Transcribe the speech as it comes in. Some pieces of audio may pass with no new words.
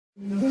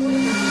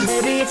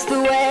Maybe it's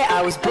the way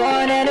I was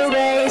born and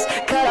raised,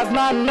 cut off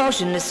my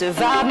emotion to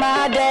survive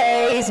my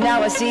days.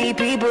 Now I see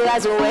people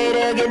as a way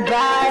to get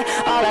by.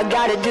 All I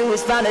gotta do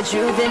is find the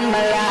truth in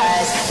my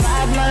lies.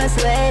 5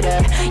 months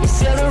later, you're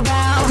still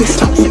around. Please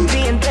stop. Used to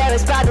be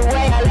embarrassed by the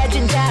way I let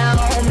you down.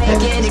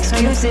 Making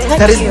excuses.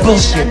 That is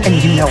bullshit,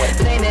 and you know it.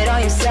 Blame it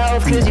on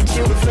yourself, cause you're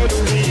too afraid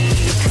to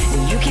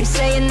leave. You keep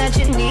saying that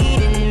you're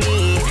needing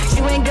me.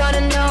 You ain't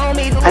gonna know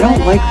me. I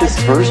don't like this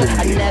version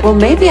of you. Well,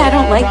 maybe I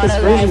don't like this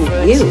version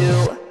of you.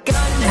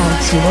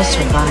 Alex, you will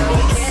survive.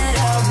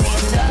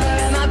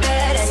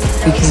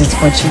 Because it's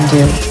what you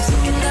do.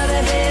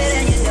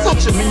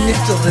 Such a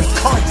manipulative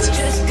cunt.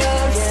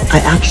 I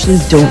actually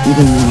don't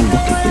even want to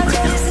look at you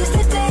right now.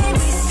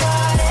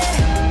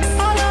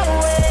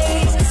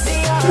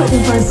 Put me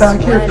right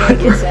back here,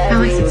 Piper.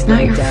 Alex, it's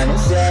not your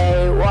fault.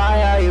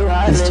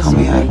 Please tell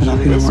me I have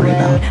nothing to worry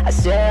about.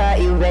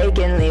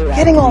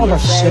 Getting all of our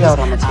shit out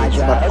on the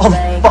table about all the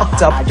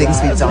fucked up things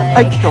we've done.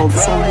 I killed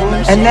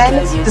someone. And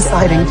then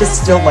deciding to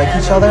still like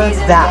each other,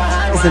 that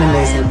is an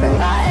amazing thing.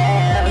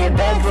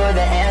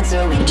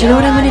 Do you know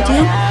what I'm gonna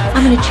do?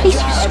 I'm gonna chase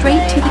you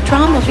straight to the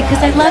drama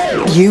because I love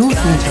you. You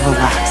need to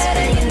relax.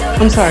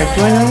 I'm sorry,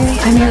 do I know you?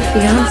 I'm your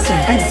fiance.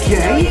 I'm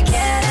gay?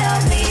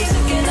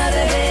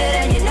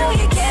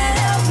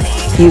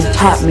 You've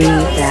taught me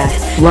that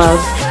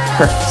love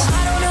hurts.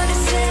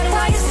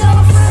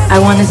 I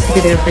want us to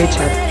be there for each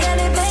other.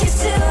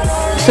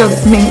 So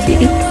maybe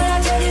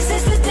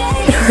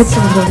it hurts a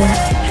little bit.